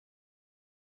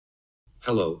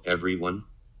Hello, everyone.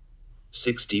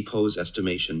 6D pose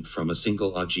estimation from a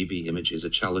single RGB image is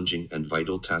a challenging and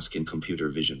vital task in computer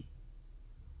vision.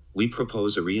 We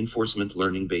propose a reinforcement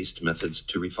learning-based methods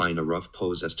to refine a rough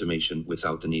pose estimation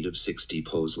without the need of 6D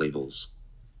pose labels.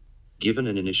 Given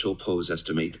an initial pose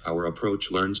estimate, our approach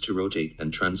learns to rotate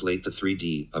and translate the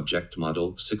 3D object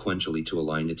model sequentially to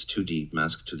align its 2D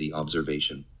mask to the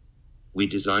observation. We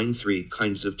design 3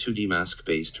 kinds of 2D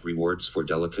mask-based rewards for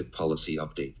delicate policy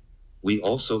update. We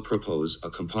also propose a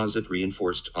composite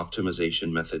reinforced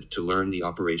optimization method to learn the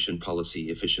operation policy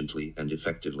efficiently and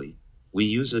effectively. We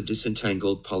use a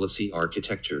disentangled policy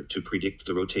architecture to predict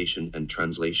the rotation and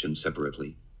translation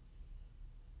separately.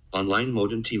 On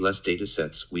LINEMOD and T-LESS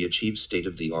datasets, we achieve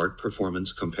state-of-the-art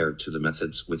performance compared to the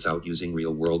methods without using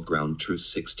real-world ground truth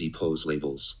 6D pose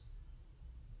labels.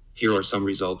 Here are some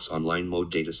results on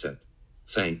LINEMOD dataset.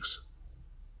 Thanks.